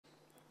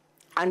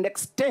and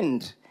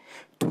extend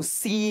to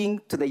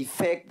seeing to the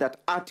effect that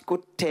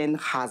Article 10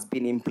 has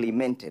been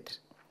implemented.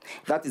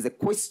 That is a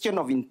question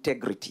of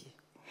integrity.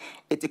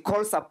 It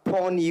calls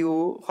upon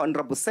you,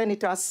 honorable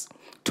senators,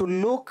 to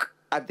look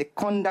at the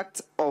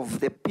conduct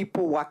of the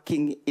people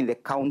working in the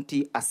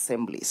county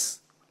assemblies.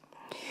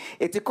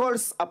 It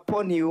calls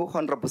upon you,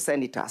 honorable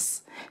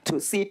senators, to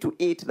see to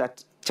it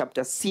that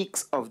Chapter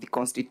 6 of the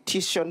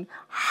Constitution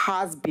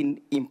has been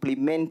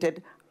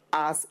implemented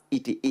as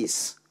it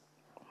is.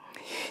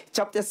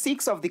 Chapter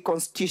 6 of the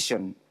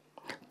Constitution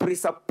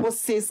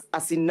presupposes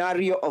a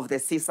scenario of the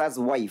Caesar's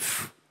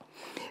wife,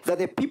 that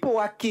the people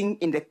working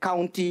in the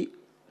county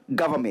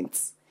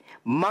governments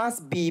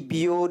must be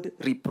beyond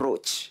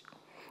reproach.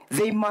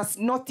 They must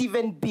not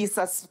even be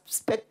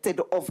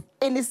suspected of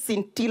any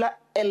scintilla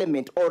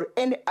element or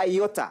any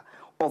iota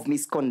of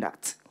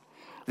misconduct.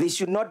 They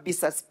should not be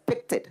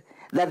suspected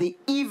that they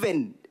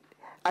even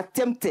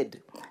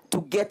attempted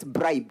to get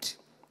bribed.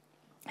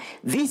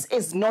 This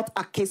is not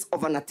a case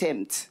of an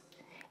attempt.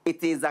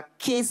 It is a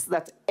case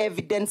that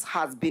evidence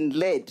has been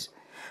led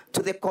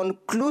to the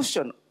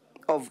conclusion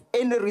of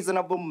any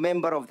reasonable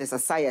member of the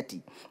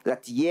society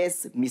that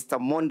yes, Mr.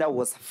 Monda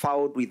was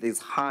found with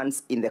his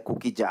hands in the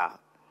cookie jar.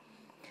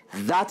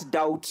 That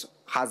doubt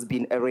has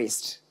been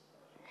erased.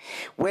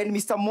 When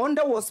Mr.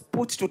 Monda was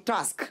put to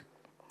task,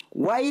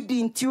 why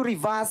didn't you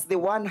reverse the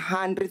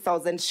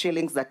 100,000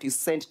 shillings that you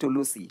sent to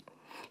Lucy?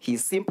 He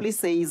simply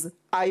says,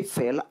 I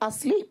fell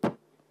asleep.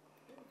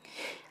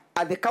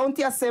 At the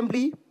county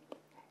assembly,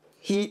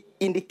 he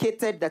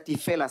indicated that he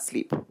fell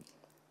asleep.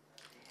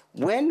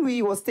 When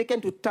he was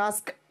taken to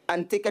task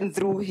and taken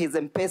through his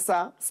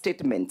M-Pesa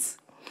statements,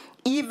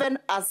 even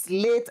as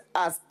late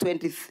as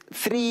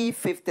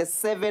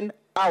 23:57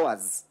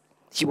 hours,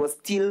 he was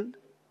still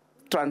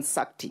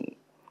transacting.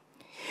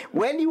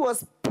 When he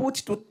was put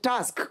to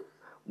task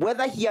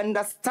whether he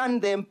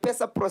understood the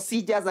M-Pesa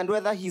procedures and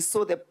whether he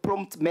saw the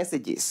prompt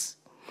messages,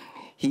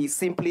 he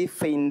simply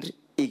feigned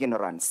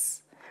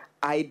ignorance.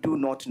 I do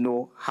not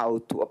know how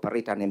to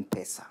operate an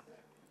M-Pesa.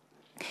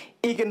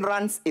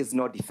 Ignorance is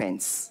no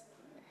defense.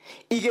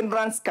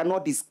 Ignorance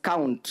cannot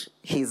discount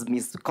his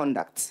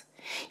misconduct.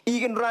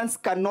 Ignorance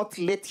cannot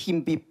let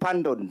him be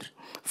pardoned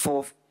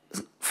for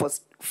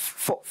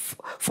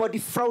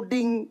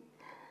defrauding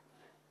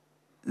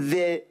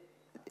the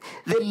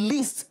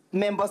least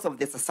members of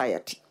the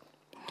society.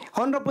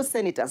 Honorable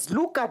senators,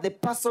 look at the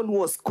person who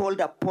was called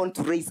upon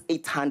to raise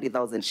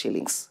 800,000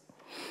 shillings.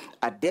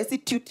 A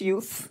destitute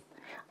youth,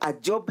 a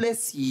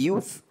jobless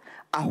youth,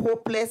 a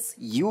hopeless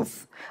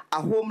youth,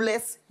 a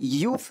homeless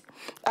youth,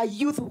 a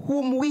youth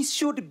whom we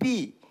should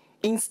be,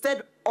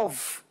 instead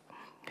of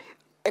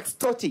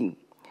extorting,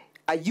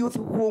 a youth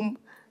whom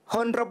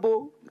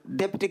Honorable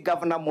Deputy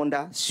Governor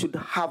Monda should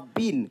have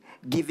been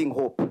giving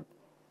hope.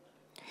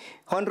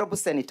 Honorable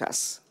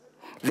senators,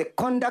 the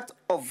conduct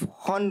of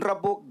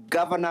Honorable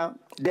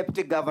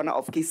Deputy Governor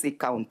of Kisii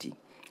County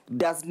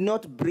does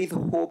not breathe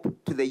hope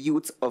to the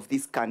youth of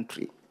this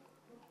country.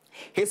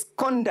 His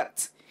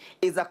conduct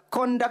is a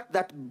conduct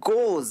that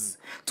goes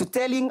to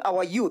telling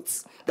our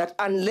youths that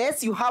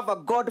unless you have a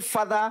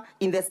godfather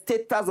in the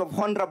status of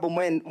Honorable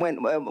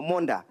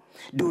Monda,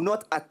 do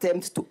not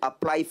attempt to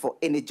apply for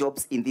any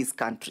jobs in this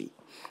country.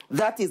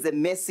 That is the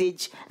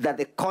message that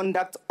the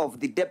conduct of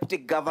the Deputy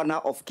Governor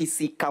of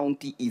Kisii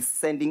County is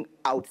sending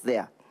out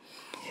there.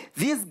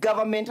 This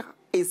government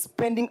is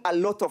spending a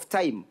lot of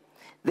time.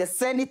 The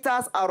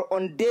senators are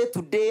on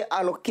day-to-day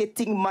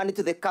allocating money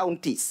to the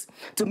counties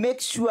to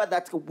make sure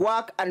that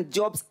work and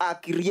jobs are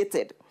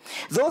created.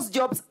 Those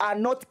jobs are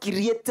not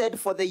created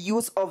for the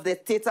use of the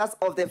status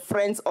of the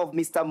friends of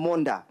Mr.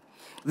 Monda.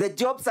 The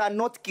jobs are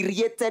not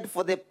created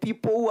for the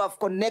people who have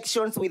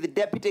connections with the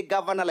deputy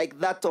governor like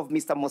that of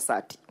Mr.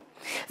 Mosati.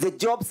 The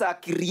jobs are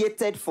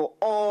created for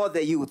all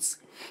the youths.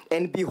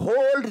 And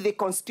behold, the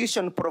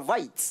Constitution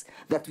provides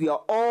that we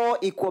are all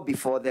equal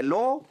before the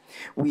law.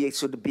 We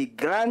should be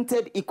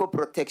granted equal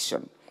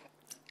protection.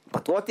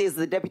 But what is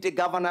the deputy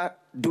governor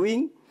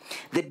doing?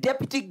 The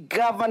deputy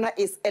governor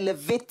is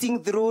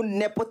elevating through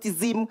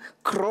nepotism,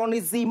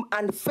 cronyism,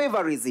 and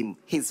favorism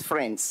his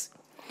friends.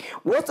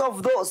 What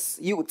of those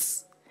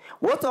youths?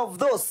 What of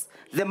those,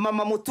 the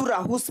Mama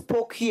Mutura who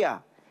spoke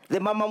here?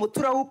 The Mama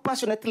Mutura who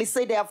passionately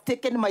said, I have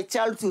taken my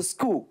child to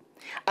school,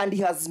 and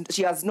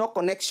she has no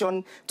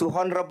connection to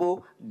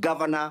Honorable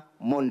Governor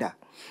Monda.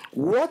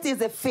 What is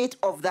the fate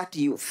of that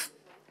youth?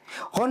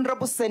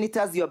 Honorable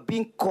senators, you are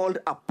being called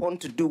upon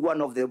to do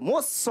one of the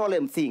most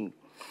solemn things,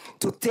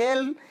 to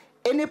tell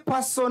any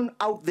person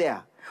out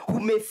there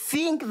who may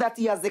think that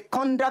he has the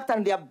conduct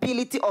and the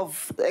ability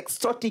of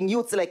extorting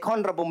youths like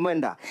Honorable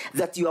Monda,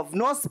 that you have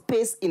no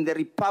space in the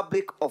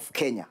Republic of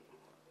Kenya.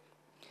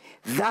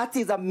 That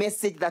is a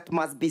message that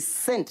must be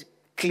sent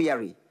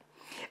clearly.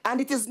 And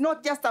it is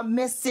not just a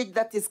message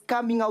that is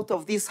coming out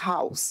of this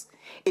house.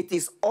 It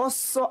is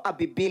also a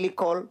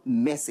biblical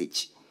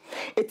message.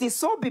 It is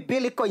so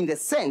biblical in the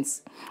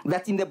sense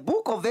that in the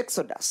book of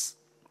Exodus,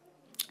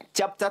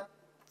 chapter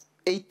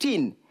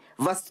 18,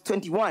 verse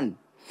 21,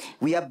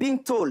 we are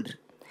being told,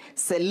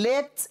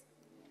 select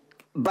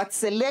but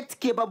select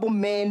capable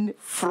men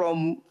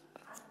from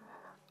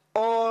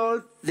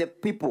all the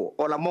people,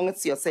 all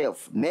amongst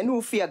yourself, men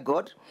who fear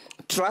God,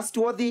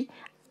 trustworthy,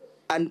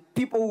 and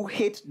people who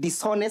hate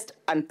dishonest,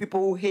 and people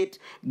who hate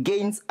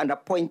gains and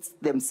appoint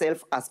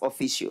themselves as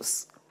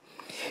officials.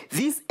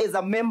 This is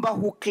a member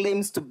who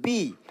claims to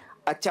be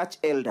a church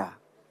elder.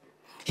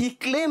 He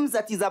claims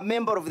that he's a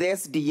member of the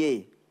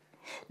SDA.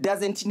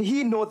 Doesn't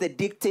he know the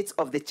dictates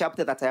of the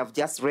chapter that I have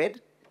just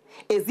read?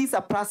 Is this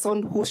a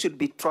person who should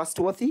be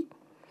trustworthy?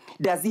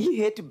 Does he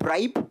hate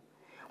bribe?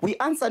 We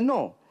answer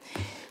no.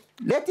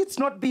 Let it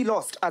not be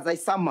lost as I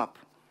sum up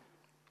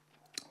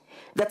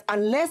that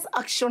unless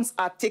actions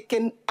are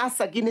taken as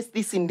against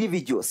these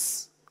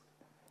individuals,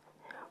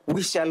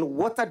 we shall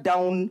water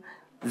down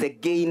the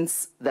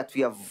gains that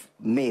we have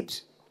made.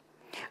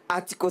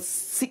 Chapter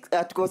 6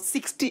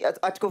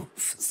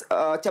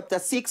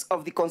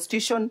 of the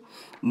Constitution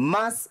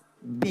must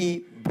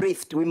be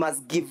briefed. We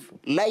must give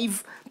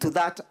life to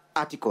that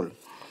article.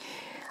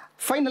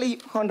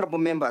 Finally, honorable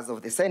members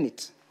of the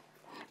Senate,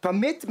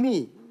 permit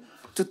me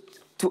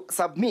to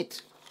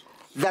submit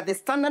that the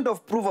standard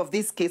of proof of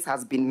this case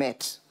has been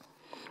met.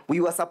 We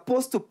were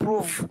supposed to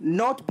prove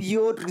not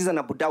beyond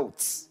reasonable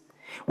doubts.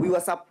 We were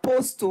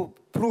supposed to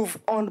prove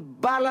on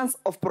balance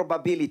of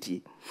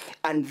probability,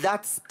 and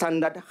that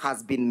standard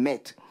has been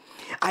met.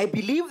 I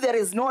believe there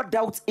is no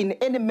doubt in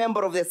any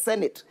member of the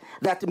Senate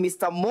that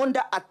Mr.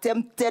 Monda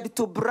attempted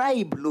to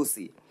bribe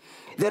Lucy.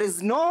 There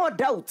is no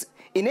doubt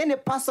in any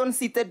person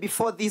seated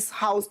before this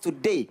house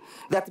today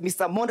that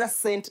Mr. Monda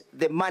sent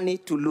the money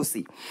to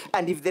Lucy.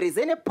 And if there is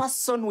any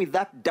person with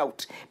that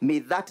doubt, may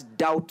that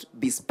doubt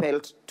be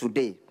spelled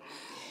today.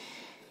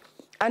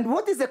 And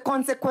what is the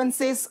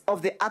consequences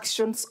of the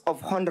actions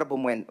of Honorable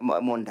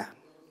Monda?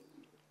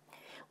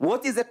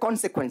 What is the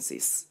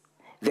consequences?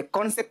 The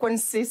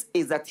consequences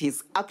is that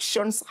his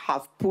actions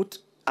have put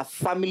a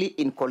family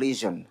in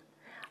collision.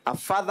 A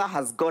father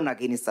has gone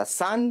against a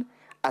son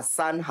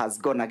has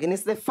gone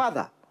against the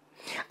father.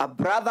 A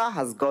brother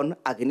has gone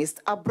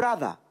against a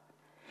brother.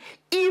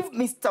 If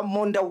Mr.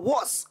 Monda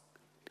was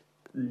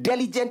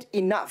diligent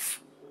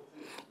enough,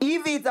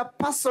 if he's a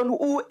person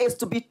who is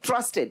to be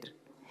trusted,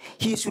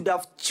 he should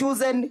have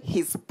chosen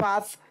his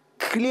path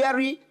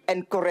clearly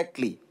and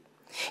correctly.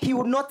 He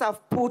would not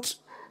have put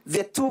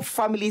the two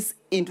families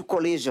into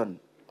collision.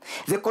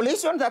 The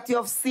collision that you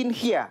have seen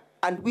here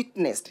and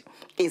witnessed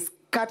is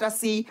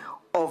courtesy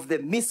of the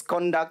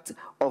misconduct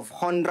of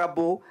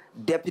Honorable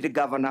Deputy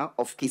Governor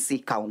of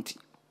Kisii County.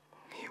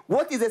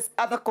 What is this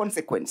other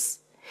consequence?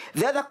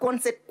 The other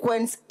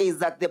consequence is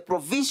that the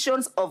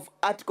provisions of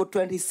Article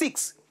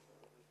 26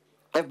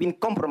 have been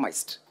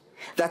compromised,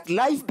 that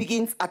life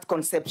begins at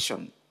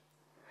conception.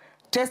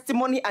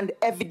 Testimony and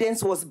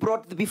evidence was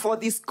brought before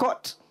this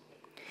court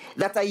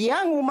that a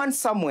young woman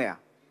somewhere,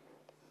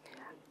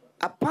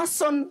 a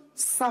person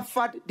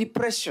suffered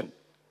depression,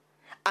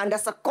 and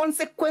as a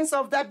consequence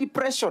of that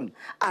depression,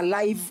 a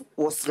life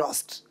was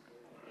lost.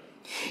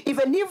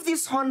 Even if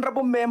these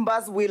honorable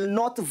members will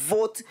not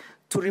vote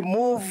to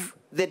remove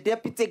the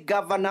deputy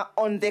governor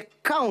on the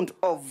count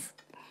of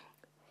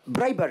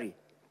bribery,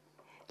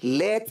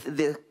 let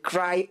the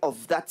cry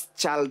of that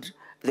child,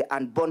 the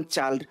unborn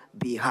child,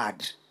 be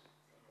heard.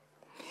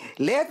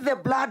 Let the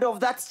blood of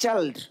that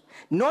child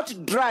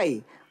not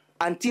dry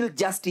until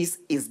justice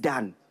is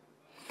done.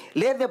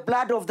 Let the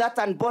blood of that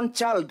unborn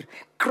child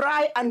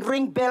cry and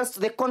ring bells to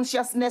the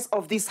consciousness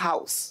of this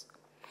house,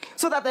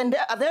 so that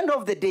at the end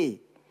of the day,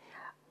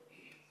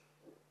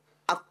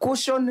 a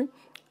caution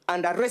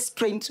and a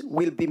restraint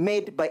will be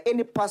made by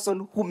any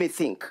person who may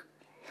think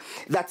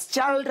that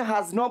child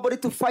has nobody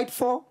to fight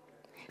for,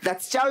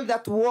 that child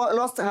that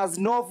lost has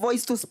no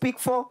voice to speak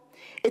for.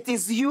 It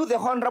is you, the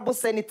honorable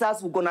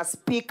senators, who are going to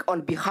speak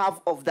on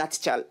behalf of that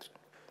child.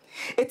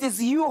 It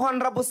is you,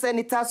 honorable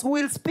senators, who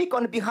will speak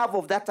on behalf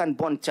of that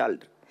unborn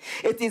child.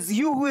 It is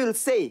you who will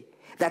say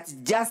that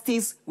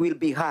justice will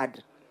be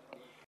heard.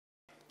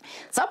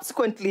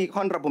 Subsequently,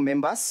 honorable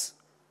members,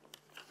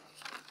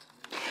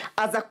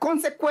 as a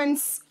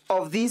consequence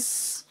of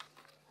these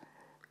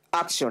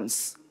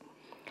actions,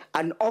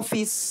 an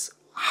office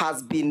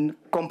has been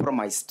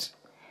compromised.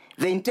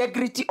 The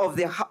integrity of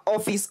the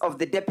office of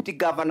the deputy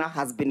governor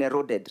has been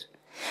eroded.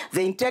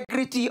 The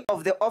integrity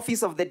of the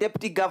office of the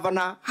deputy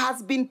governor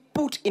has been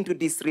put into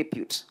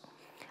disrepute.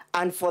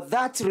 And for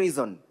that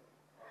reason,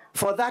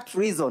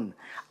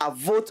 a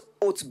vote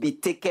ought to be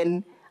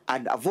taken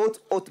and a vote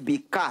ought to be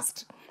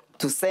cast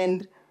to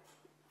send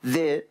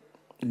the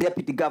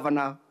deputy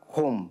governor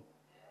home.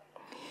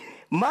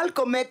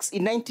 Malcolm X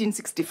in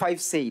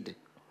 1965 said,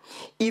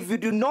 "If you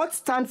do not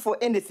stand for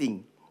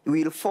anything, you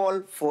will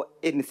fall for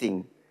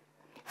anything."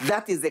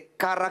 That is the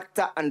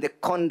character and the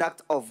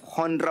conduct of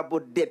Honorable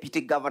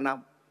Deputy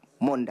Governor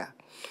Monda.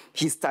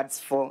 He stands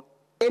for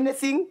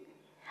anything,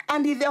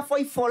 and he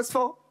falls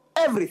for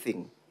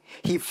everything.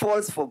 He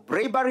falls for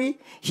bribery,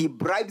 he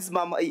bribes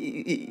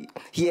he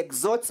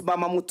exhorts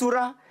Mama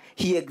Mutura,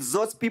 he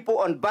exhorts people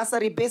on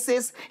bursary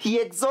basis, he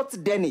exhorts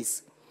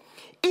Dennis.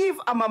 If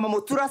a Mama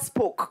Mutura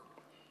spoke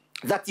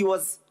that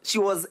she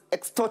was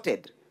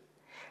extorted.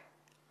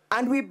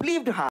 And we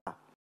believed her.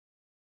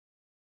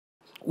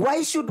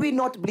 Why should we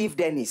not believe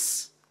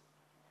Dennis?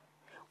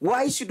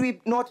 Why should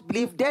we not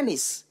believe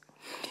Dennis?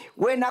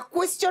 When a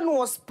question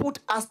was put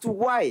as to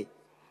why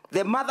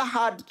the mother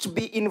had to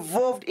be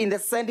involved in the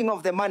sending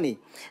of the money,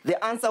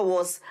 the answer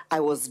was, I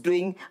was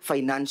doing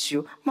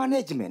financial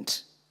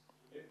management.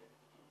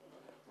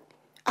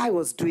 I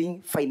was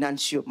doing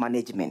financial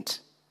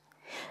management.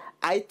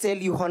 I tell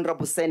you,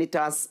 honorable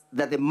senators,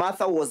 that the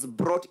mother was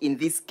brought in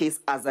this case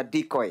as a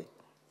decoy.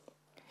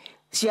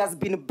 She has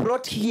been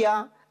brought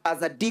here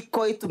as a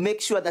decoy to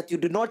make sure that you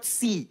do not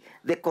see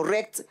the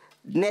correct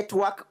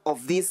network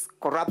of this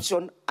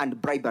corruption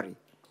and bribery.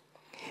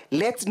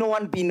 Let no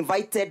one be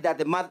invited that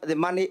the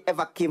money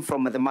ever came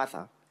from the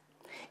mother.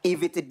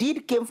 If it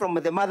did came from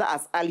the mother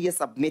as earlier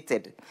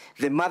submitted,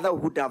 the mother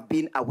would have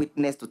been a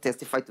witness to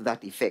testify to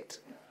that effect.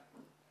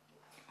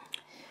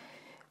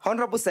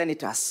 Honorable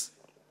senators,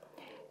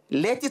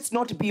 let it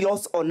not be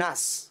lost on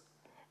us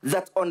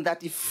that on the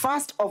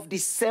 31st of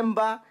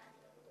December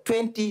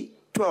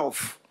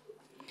 2012,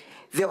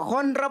 the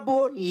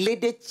Honorable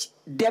Lady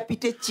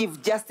Deputy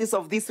Chief Justice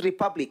of this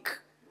Republic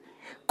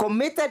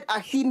committed a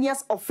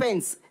heinous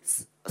offense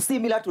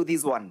similar to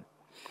this one.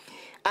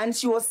 And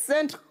she was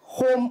sent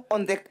home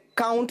on the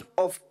count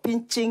of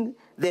pinching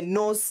the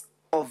nose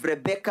of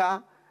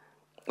Rebecca.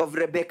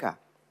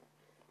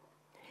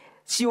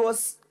 She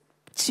was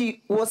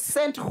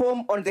sent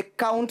home on the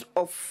count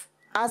of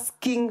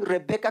asking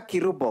Rebecca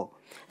Kirubo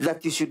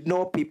that you should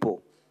know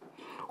people.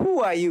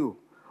 Who are you?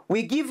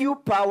 We give you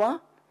power,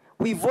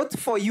 we vote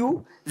for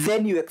you,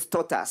 then you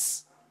extort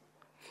us.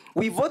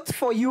 We vote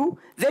for you,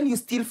 then you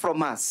steal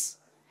from us.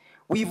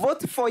 We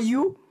vote for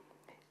you,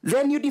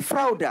 then you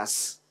defraud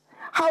us.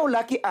 How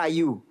lucky are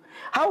you?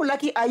 How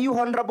lucky are you,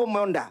 Honorable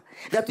Monda,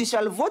 that we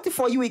shall vote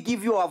for you, we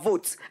give you our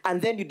votes,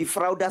 and then you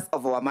defraud us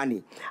of our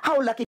money?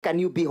 How lucky can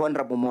you be,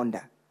 Honorable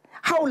Monda?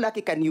 How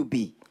lucky can you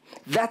be?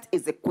 That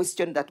is a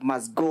question that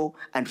must go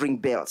and ring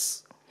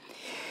bells.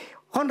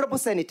 Honorable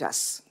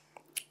senators,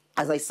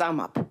 as I sum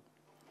up,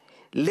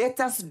 let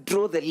us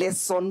draw the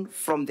lesson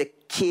from the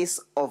case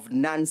of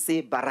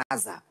Nancy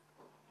Baraza.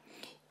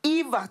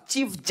 If a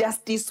Chief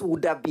Justice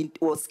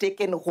was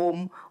taken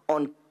home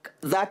on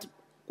that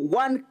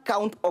one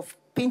count of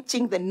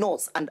pinching the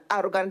nose and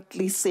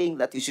arrogantly saying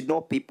that you should know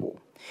people,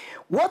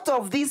 what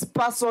of this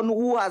person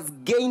who has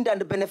gained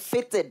and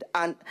benefited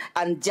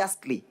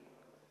unjustly?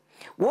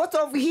 What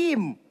of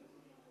him?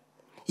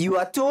 You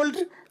are told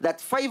that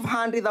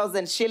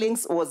 500,000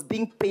 shillings was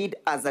being paid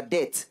as a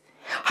debt.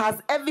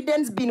 Has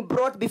evidence been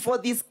brought before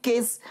this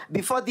case,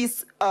 before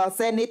this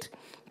Senate,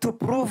 to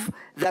prove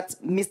that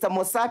Mr.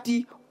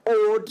 Mosati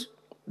owed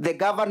the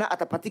governor at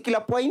a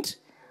particular point?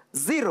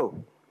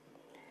 Zero.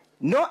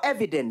 No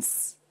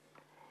evidence.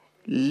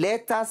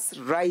 Let us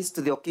rise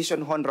to the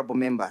occasion, honorable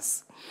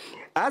members.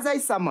 As I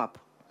sum up,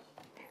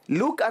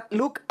 look at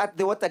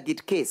the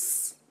Watergate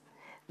case.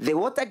 The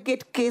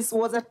Watergate case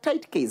was a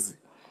tight case.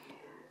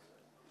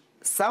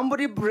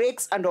 Somebody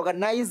breaks and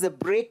organizes the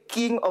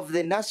breaking of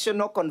the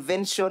National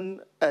Convention,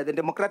 the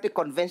Democratic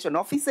Convention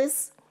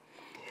offices.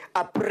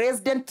 A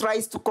president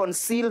tries to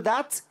conceal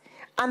that,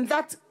 and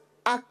that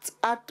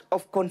act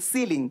of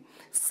concealing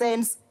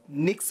sends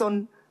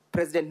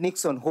President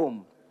Nixon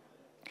home.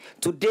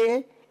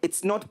 Today,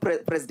 it's not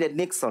President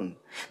Nixon.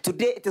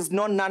 Today, it is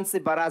not Nancy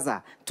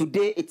Baraza.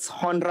 Today, it's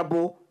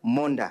Honorable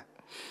Monda.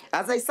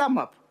 As I sum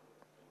up,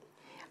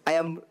 I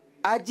am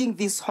urging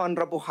this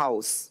Honorable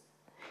House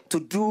to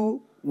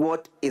do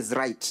what is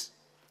right.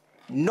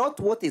 Not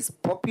what is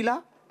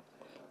popular,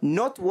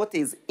 not what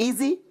is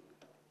easy,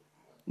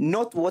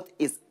 not what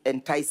is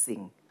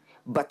enticing,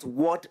 but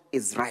what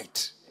is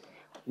right.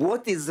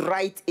 What is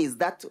right is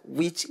that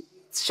which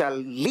shall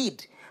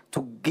lead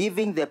to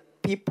giving the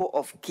people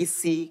of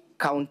Kisii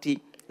County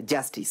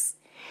justice.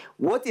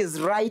 What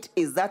is right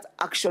is that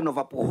action of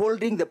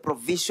upholding the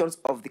provisions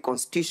of the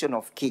Constitution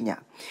of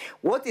Kenya.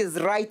 What is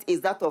right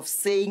is that of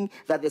saying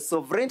that the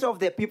sovereignty of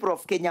the people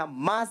of Kenya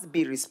must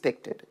be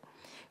respected.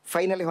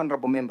 Finally,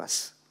 honorable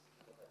members,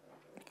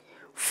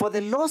 for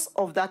the loss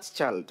of that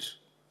child,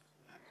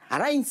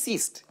 and I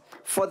insist,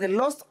 for the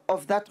loss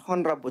of that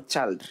honorable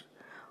child,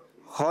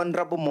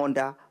 Honorable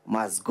Monda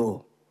must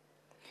go.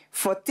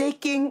 For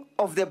taking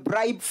of the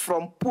bribe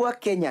from poor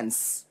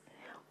Kenyans,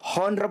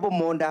 Honorable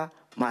Monda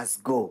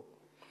must go.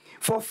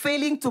 For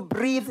failing to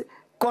breathe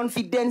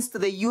confidence to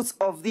the youth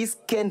of this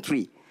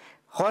country,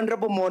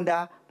 Honorable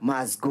Monda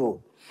must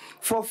go.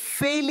 For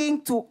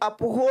failing to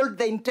uphold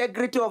the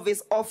integrity of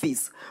his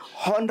office,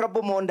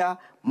 Honorable Monda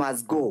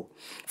must go.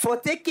 For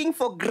taking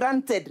for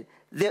granted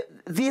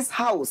this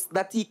house,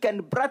 that he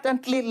can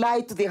blatantly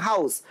lie to the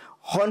house,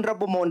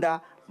 Honorable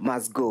Monda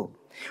must go.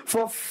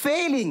 For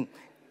failing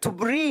to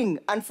bring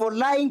and for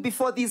lying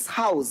before this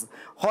house,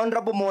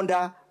 Honorable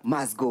Monda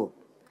must go.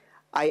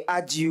 I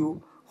urge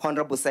you,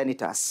 honorable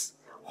senators,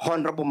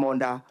 Honorable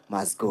Monda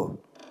must go.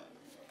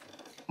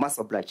 Much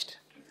obliged.